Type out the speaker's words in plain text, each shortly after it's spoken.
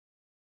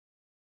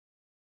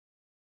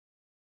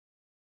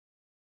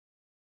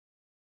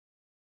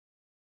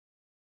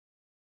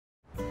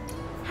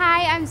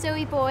Hi, I'm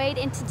Zoe Boyd,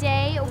 and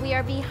today we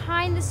are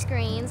behind the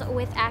screens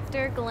with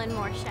actor Glenn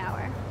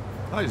Morshower.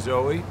 Hi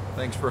Zoe,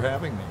 thanks for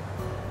having me.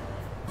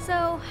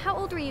 So, how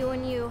old were you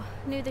when you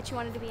knew that you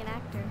wanted to be an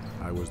actor?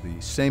 I was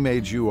the same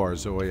age you are,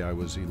 Zoe. I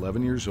was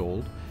 11 years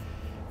old,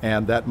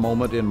 and that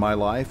moment in my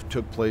life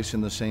took place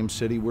in the same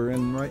city we're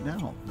in right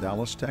now,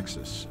 Dallas,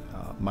 Texas.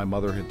 My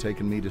mother had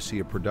taken me to see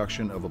a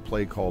production of a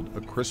play called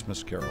A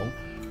Christmas Carol,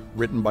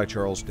 written by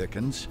Charles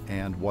Dickens,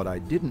 and what I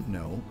didn't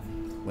know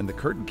when the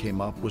curtain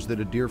came up was that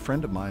a dear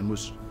friend of mine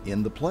was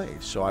in the play.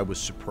 So I was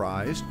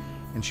surprised,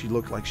 and she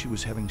looked like she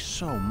was having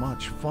so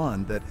much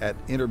fun that at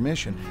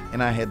intermission,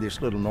 and I had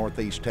this little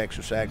Northeast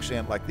Texas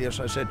accent like this,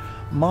 I said,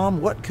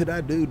 "Mom, what could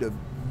I do to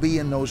be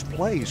in those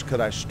plays?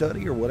 Could I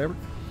study or whatever?"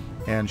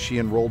 And she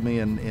enrolled me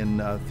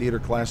in theater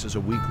classes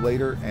a week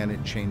later, and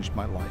it changed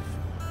my life.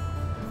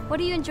 What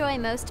do you enjoy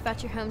most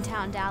about your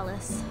hometown,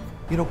 Dallas?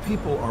 You know,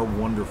 people are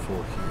wonderful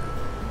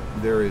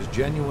here. They're as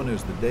genuine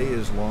as the day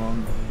is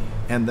long,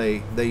 and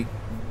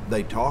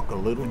they talk a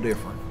little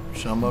different.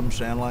 Some of them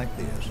sound like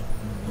this.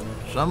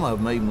 Some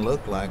of them even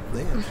look like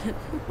this,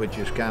 which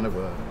is kind of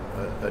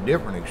a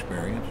different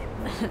experience.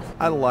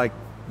 I like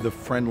the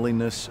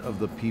friendliness of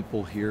the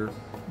people here.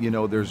 You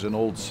know, there's an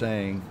old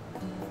saying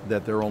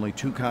that there are only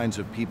two kinds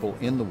of people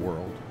in the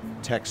world,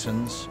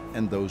 Texans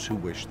and those who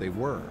wish they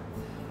were.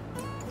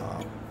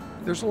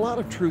 There's a lot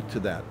of truth to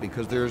that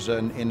because there's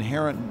an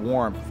inherent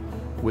warmth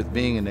with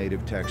being a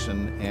native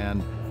Texan,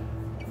 and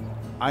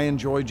I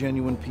enjoy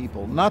genuine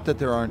people. Not that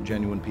there aren't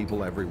genuine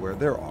people everywhere.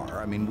 There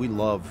are. I mean, we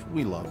love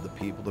the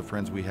people, the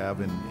friends we have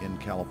in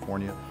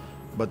California,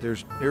 but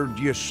there's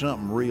just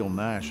something real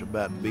nice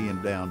about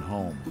being down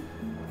home.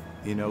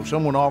 You know,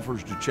 someone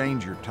offers to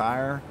change your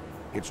tire,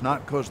 it's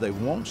not because they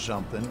want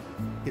something,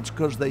 it's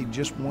because they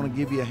just want to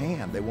give you a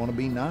hand. They want to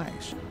be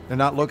nice. They're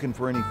not looking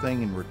for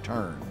anything in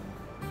return.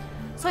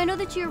 So I know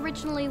that you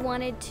originally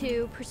wanted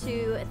to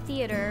pursue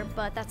theater,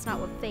 but that's not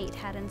what fate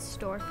had in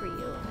store for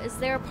you. Is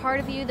there a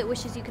part of you that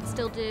wishes you could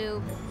still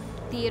do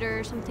theater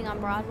or something on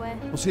Broadway?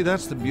 Well, see,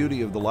 that's the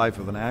beauty of the life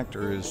of an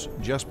actor, is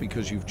just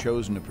because you've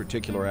chosen a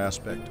particular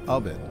aspect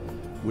of it,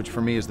 which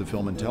for me is the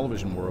film and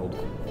television world,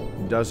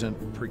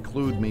 doesn't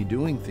preclude me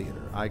doing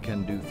theater. I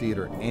can do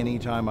theater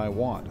anytime I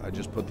want. I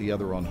just put the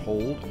other on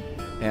hold,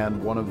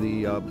 and one of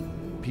the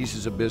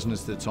pieces of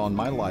business that's on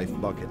my life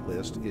bucket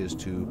list is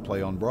to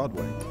play on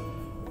Broadway.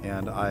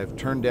 And I've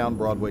turned down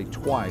Broadway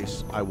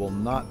twice. I will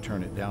not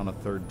turn it down a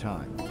third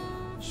time.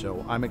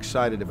 So I'm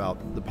excited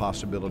about the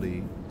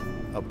possibility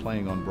of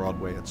playing on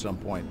Broadway at some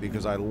point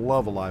because I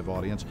love a live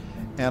audience,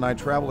 and I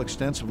travel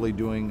extensively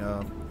doing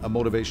a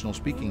motivational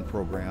speaking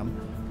program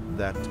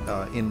that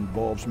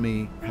involves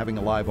me having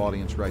a live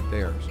audience right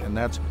there. And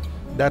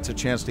that's a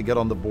chance to get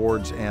on the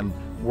boards and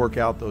work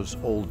out those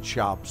old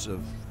chops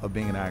of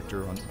being an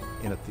actor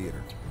in a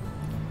theater.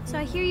 So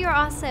I hear you're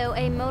also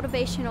a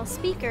motivational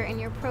speaker in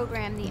your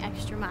program, The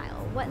Extra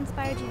Mile. What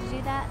inspired you to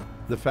do that?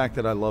 The fact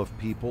that I love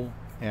people,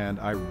 and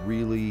I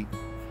really,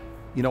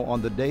 you know,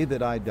 on the day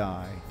that I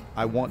die,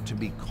 I want to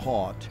be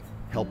caught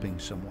helping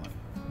someone.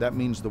 That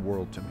means the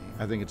world to me.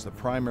 I think it's the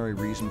primary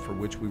reason for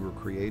which we were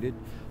created,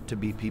 to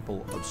be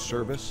people of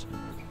service.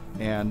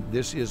 And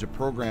this is a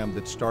program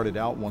that started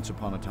out once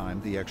upon a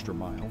time, The Extra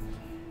Mile.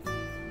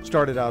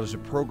 Started out as a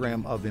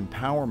program of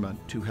empowerment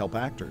to help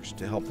actors,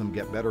 to help them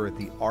get better at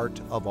the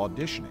art of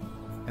auditioning.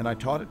 And I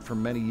taught it for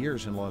many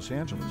years in Los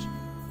Angeles.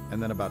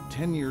 And then about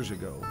 10 years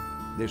ago,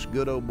 this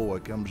good old boy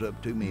comes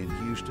up to me in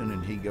Houston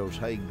and he goes,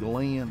 "Hey,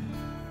 Glenn,"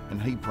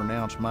 and he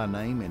pronounced my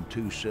name in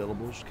 2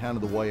 syllables, kind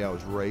of the way I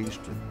was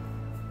raised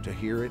to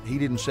hear it. He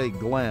didn't say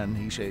Glenn,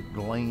 he said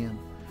Glenn.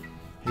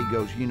 He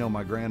goes, "You know,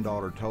 my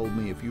granddaughter told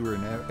me if you were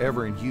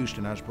ever in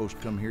Houston, I was supposed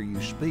to come hear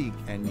you speak,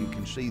 and you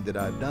can see that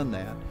I've done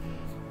that.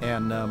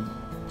 And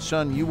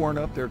son, you weren't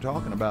up there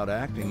talking about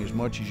acting as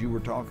much as you were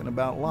talking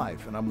about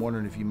life, and I'm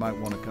wondering if you might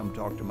want to come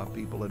talk to my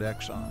people at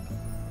Exxon."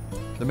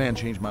 The man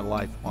changed my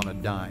life on a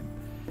dime,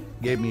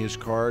 gave me his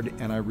card,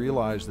 and I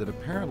realized that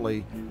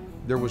apparently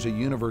there was a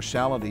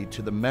universality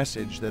to the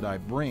message that I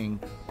bring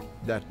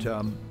that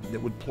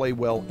would play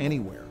well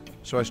anywhere.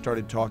 So I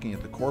started talking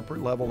at the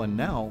corporate level, and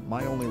now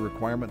my only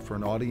requirement for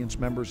an audience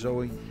member,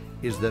 Zoe,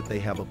 is that they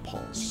have a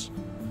pulse.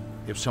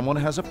 If someone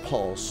has a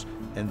pulse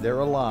and they're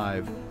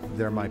alive,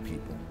 they're my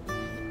people.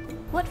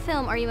 What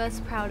film are you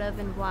most proud of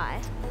and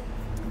why?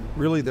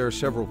 Really, there are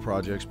several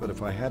projects, but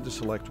if I had to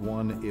select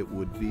one, it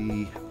would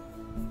be,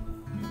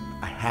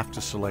 I have to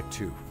select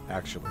 2,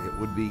 actually. It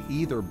would be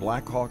either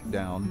Black Hawk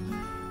Down,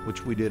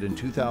 which we did in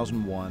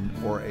 2001,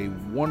 or a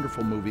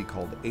wonderful movie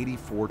called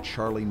 84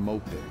 Charlie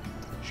Mopig,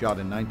 shot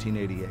in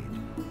 1988.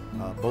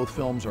 Both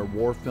films are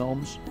war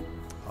films.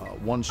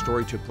 One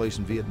story took place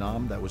in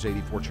Vietnam, that was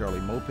 84 Charlie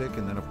Mopig,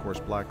 and then of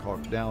course Black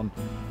Hawk Down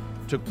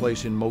took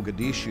place in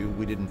Mogadishu.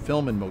 We didn't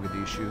film in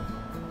Mogadishu.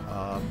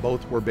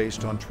 Both were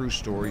based on true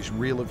stories,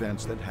 real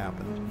events that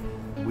happened.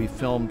 We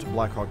filmed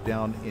Black Hawk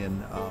Down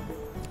in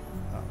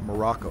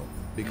Morocco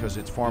because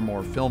it's far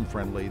more film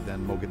friendly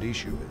than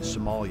Mogadishu, it's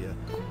Somalia.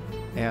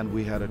 And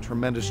we had a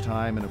tremendous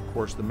time, and of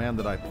course the man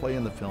that I play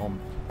in the film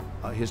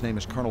His name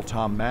is Colonel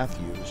Tom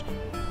Matthews.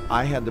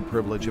 I had the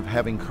privilege of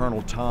having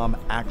Colonel Tom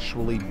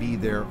actually be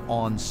there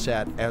on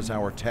set as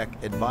our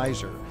tech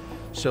advisor.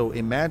 So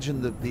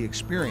imagine the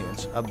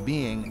experience of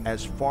being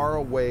as far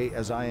away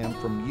as I am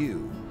from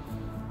you,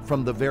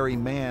 from the very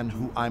man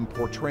who I'm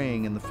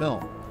portraying in the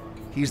film.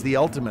 He's the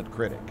ultimate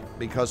critic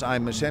because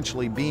I'm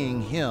essentially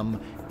being him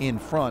in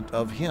front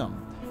of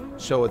him.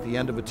 So at the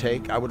end of a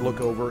take, I would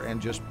look over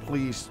and just,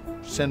 please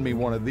send me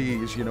one of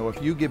these. You know,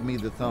 if you give me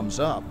the thumbs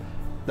up,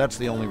 that's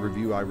the only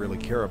review I really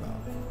care about.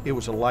 It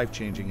was a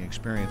life-changing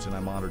experience, and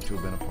I'm honored to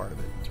have been a part of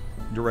it.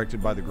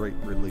 Directed by the great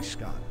Ridley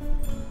Scott.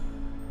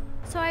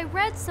 So I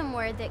read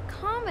somewhere that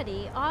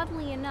comedy,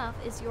 oddly enough,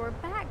 is your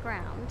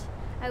background.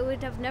 I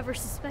would have never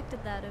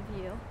suspected that of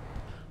you.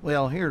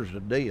 Well, here's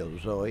the deal,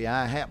 Zoe.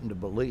 I happen to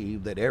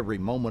believe that every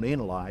moment in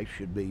life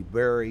should be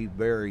very,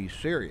 very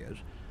serious.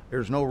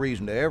 There's no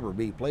reason to ever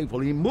be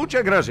playful. Y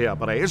muchas gracias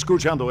por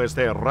escuchando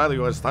este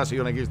Radio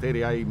Estación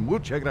Xteria y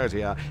muchas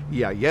gracias.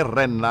 Y ayer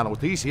en la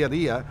noticia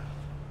día,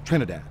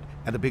 Trinidad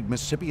and the big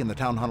Mississippi and the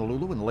town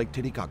Honolulu and the Lake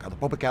Titicaca. The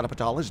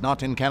Popocatépetl is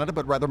not in Canada,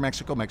 but rather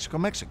Mexico, Mexico,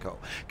 Mexico.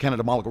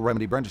 Canada Molecule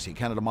Remedy Brindisi,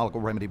 Canada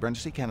Molecule Remedy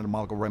Brindisi, Canada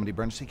Molecule Remedy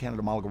Brindisi,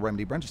 Canada Molecule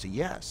Remedy Brindisi.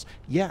 Yes,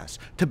 yes.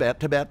 Tibet,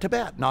 Tibet,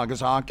 Tibet.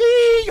 Nagasaki,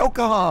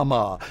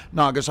 Yokohama.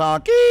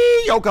 Nagasaki,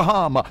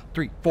 Yokohama.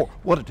 3, 4.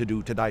 What to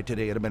do to die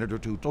today at a minute or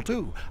two till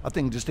 2. A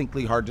thing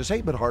distinctly hard to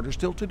say, but harder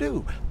still to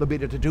do. The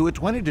beat to 2 at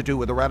 20 to 2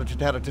 with the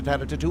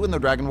rat-a-tat-a-tat-a-tat-a-2, and the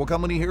dragon will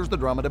come when he hears the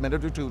drum at a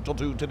minute or two till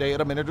 2 today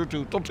at a minute or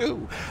two till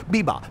 2.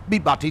 Biba,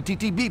 biba, ti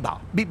biba,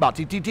 biba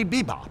ti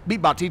biba,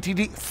 biba ti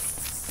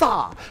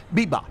sa,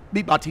 biba,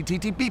 biba ti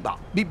biba,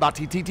 biba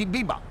ti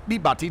biba,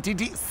 biba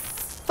ti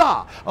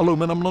sa.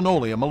 Aluminum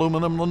linoleum,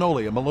 aluminum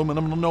linoleum,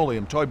 aluminum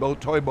linoleum. Toy boat,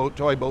 toy boat,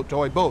 toy boat,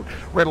 toy boat.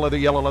 Red leather,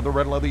 yellow leather,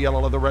 red leather,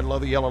 yellow leather, red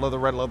leather, yellow leather,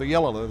 red leather,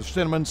 yellow leather.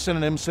 Cinnamon,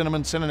 synonym,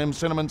 cinnamon, synonym,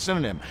 cinnamon,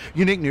 synonym.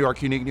 Unique New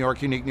York, unique New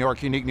York, unique New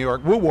York, unique New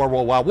York. Woo war,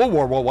 whoa, wow, woo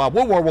war, whoa, wow,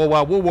 woo war, whoa,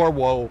 wow, woo war,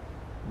 whoa,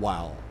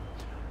 wow.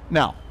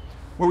 Now,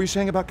 what were you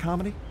saying about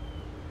comedy?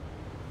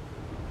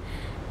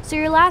 So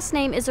your last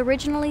name is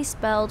originally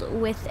spelled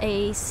with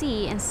a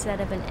C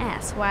instead of an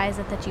S. Why is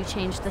it that you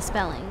changed the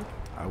spelling?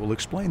 I will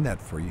explain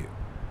that for you.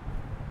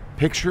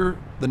 Picture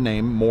the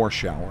name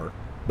Morshower,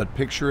 but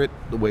picture it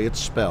the way it's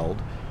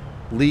spelled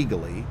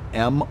legally,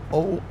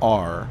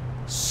 M-O-R-C-H-O-W-E-R.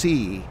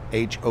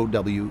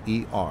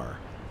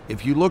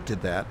 If you looked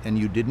at that and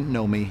you didn't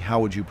know me,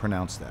 how would you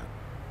pronounce that?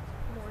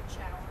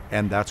 Morshower.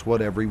 And that's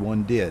what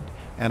everyone did.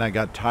 And I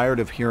got tired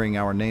of hearing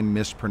our name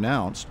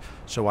mispronounced,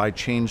 so I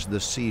changed the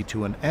C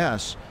to an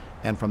S,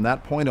 and from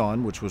that point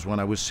on, which was when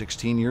I was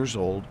 16 years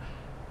old,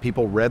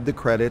 people read the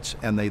credits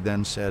and they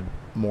then said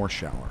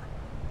Morshower.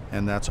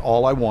 And that's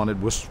all I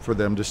wanted, was for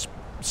them to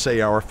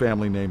say our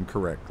family name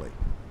correctly.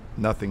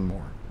 Nothing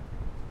more.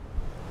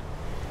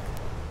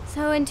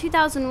 So in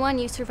 2001,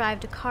 you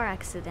survived a car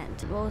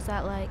accident. What was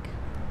that like?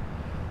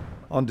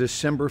 On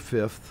December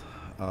 5th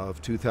of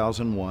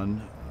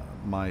 2001,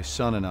 my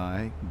son and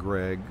I,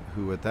 Greg,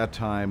 who at that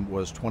time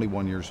was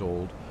 21 years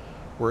old,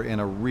 were in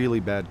a really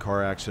bad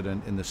car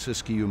accident in the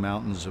Siskiyou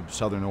Mountains of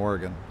southern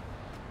Oregon.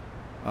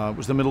 It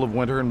was the middle of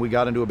winter and we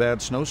got into a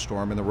bad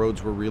snowstorm and the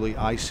roads were really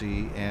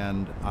icy,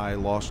 and I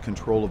lost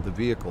control of the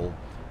vehicle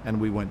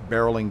and we went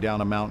barreling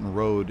down a mountain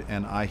road,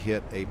 and I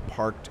hit a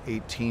parked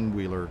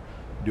 18-wheeler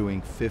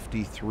doing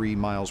 53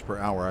 miles per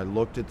hour. I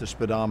looked at the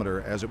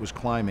speedometer as it was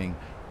climbing.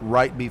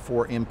 Right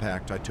before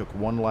impact, I took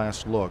one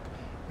last look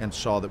and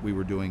saw that we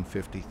were doing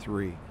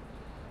 53.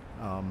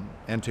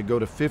 And to go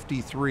to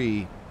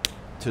 53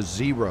 to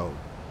 0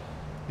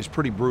 is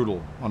pretty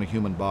brutal on a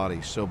human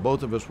body. So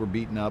both of us were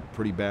beaten up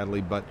pretty badly,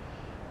 but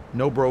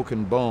no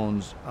broken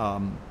bones,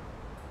 a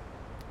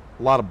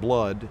lot of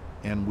blood,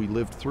 and we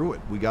lived through it.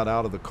 We got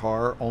out of the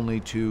car only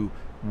to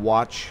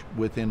watch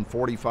within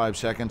 45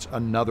 seconds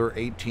another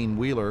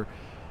 18-wheeler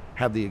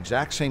have the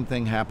exact same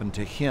thing happen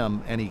to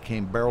him, and he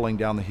came barreling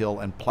down the hill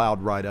and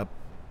plowed right up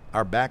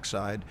our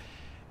backside,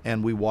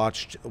 and we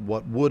watched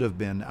what would have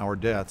been our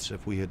deaths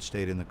if we had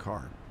stayed in the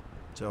car.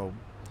 So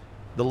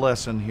the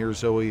lesson here,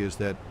 Zoe, is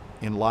that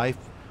in life,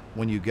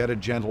 when you get a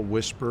gentle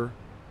whisper,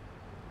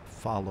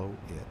 follow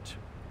it.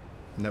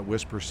 And that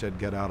whisper said,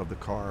 get out of the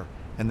car.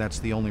 And that's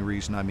the only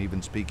reason I'm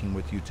even speaking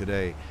with you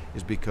today,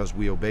 is because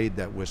we obeyed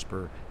that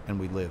whisper and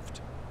we lived.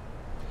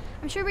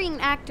 I'm sure being an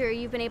actor,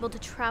 you've been able to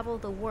travel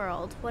the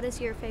world. What is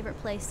your favorite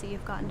place that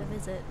you've gotten to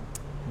visit?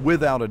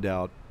 Without a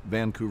doubt,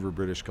 Vancouver,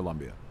 British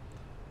Columbia.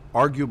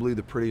 Arguably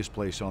the prettiest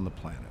place on the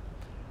planet.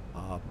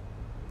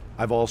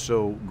 I've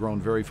also grown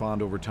very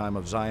fond over time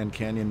of Zion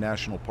Canyon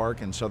National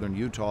Park in southern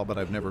Utah, but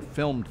I've never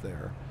filmed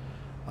there.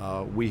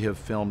 We have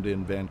filmed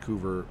in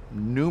Vancouver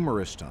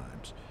numerous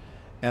times.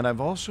 And I've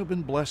also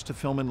been blessed to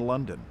film in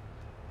London.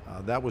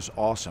 That was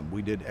awesome.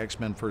 We did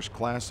X-Men First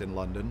Class in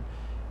London,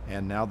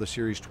 and now the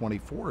Series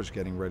 24 is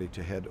getting ready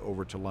to head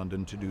over to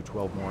London to do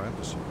 12 more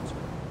episodes.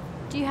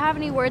 Do you have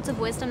any words of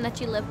wisdom that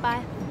you live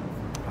by?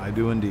 I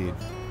do indeed.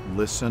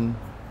 Listen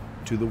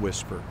to the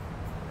whisper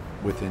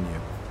within you.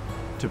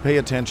 To pay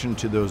attention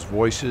to those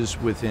voices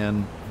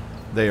within.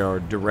 They are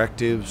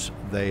directives.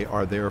 They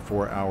are there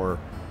for our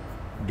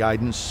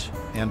guidance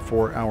and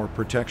for our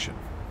protection.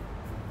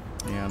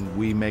 And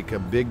we make a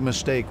big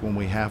mistake when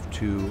we have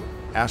to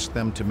ask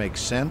them to make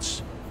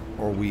sense,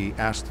 or we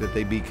ask that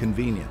they be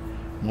convenient.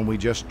 When we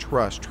just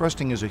trust.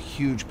 Trusting is a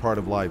huge part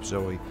of life,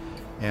 Zoe.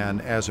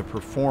 And as a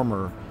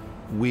performer,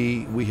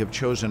 we have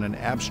chosen an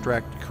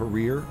abstract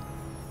career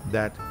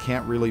that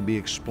can't really be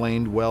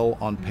explained well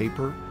on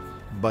paper,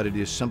 but it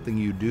is something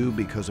you do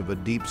because of a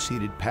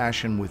deep-seated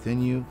passion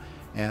within you,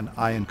 and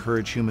I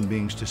encourage human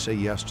beings to say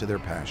yes to their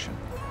passion.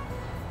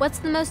 What's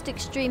the most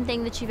extreme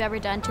thing that you've ever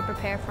done to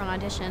prepare for an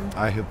audition?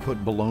 I have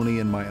put bologna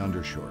in my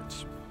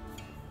undershorts.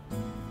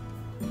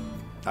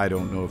 I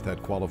don't know if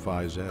that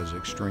qualifies as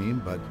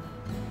extreme, but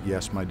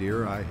yes, my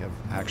dear, I have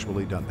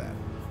actually done that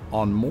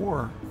on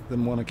more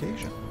than one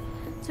occasion.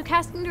 So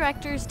casting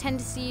directors tend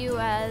to see you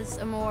as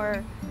a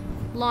more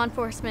law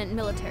enforcement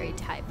military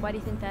type. Why do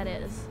you think that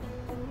is?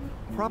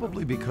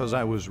 Probably because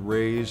I was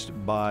raised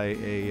by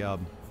a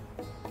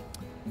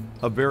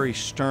very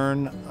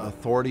stern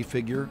authority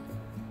figure.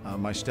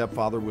 My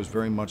stepfather was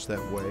very much that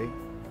way,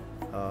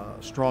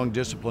 strong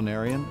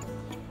disciplinarian,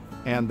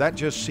 and that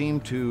just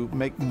seemed to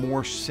make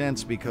more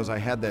sense because I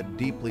had that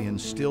deeply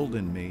instilled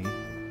in me.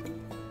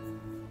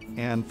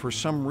 And for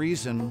some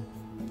reason,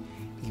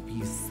 if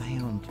you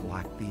sound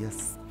like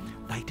this,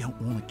 they don't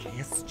want to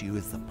cast you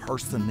as a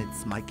person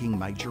that's making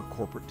major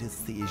corporate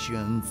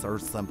decisions or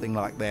something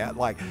like that.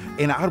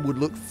 And I would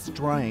look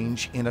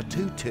strange in a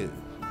tutu.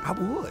 I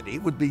would.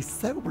 It would be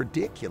so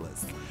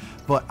ridiculous.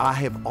 But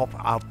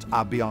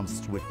I'll be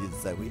honest with you,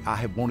 Zoe, I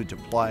have wanted to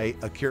play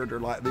a character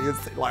like this,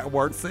 like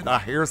works in a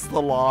hair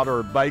salon or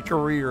a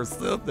bakery or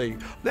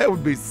something. That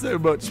would be so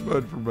much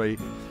fun for me.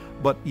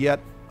 but yet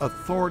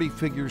authority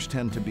figures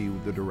tend to be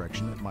the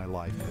direction that my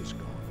life has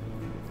gone.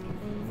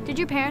 Did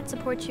your parents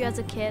support you as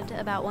a kid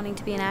about wanting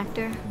to be an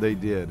actor? They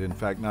did. In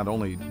fact, not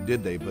only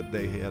did they, but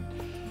they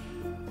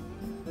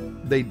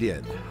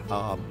did.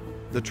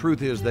 The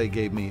truth is they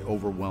gave me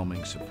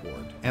overwhelming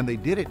support, and they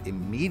did it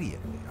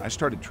immediately. I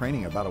started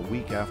training about a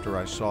week after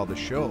I saw the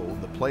show,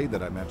 the play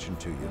that I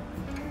mentioned to you,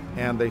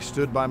 and they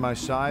stood by my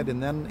side,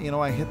 and then,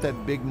 I hit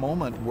that big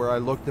moment where I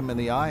looked them in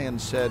the eye and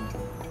said,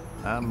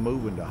 I'm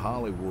moving to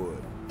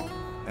Hollywood.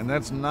 And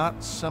that's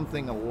not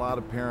something a lot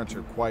of parents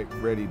are quite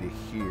ready to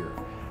hear.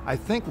 I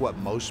think what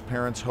most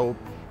parents hope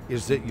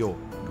is that you'll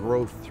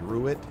grow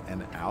through it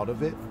and out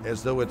of it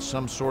as though it's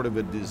some sort of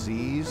a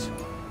disease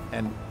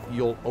and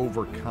you'll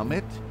overcome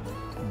it.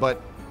 But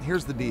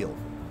here's the deal.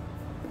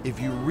 If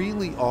you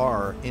really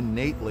are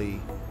innately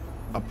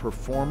a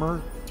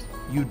performer,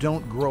 you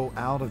don't grow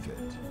out of it.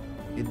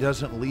 It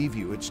doesn't leave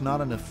you. It's not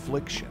an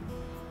affliction.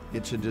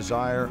 It's a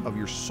desire of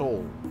your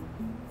soul.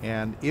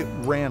 And it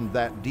ran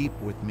that deep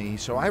with me,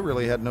 so I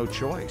really had no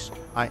choice.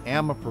 I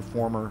am a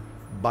performer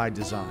by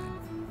design.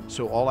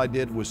 So all I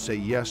did was say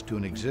yes to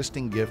an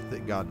existing gift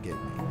that God gave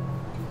me.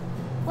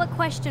 What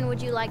question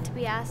would you like to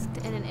be asked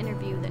in an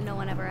interview that no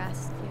one ever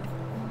asked you?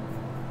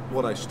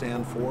 What I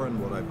stand for and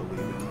what I believe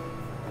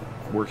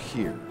in. We're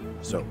here,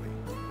 Zoe,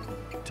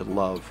 to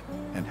love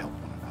and help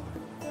one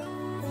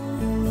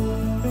another.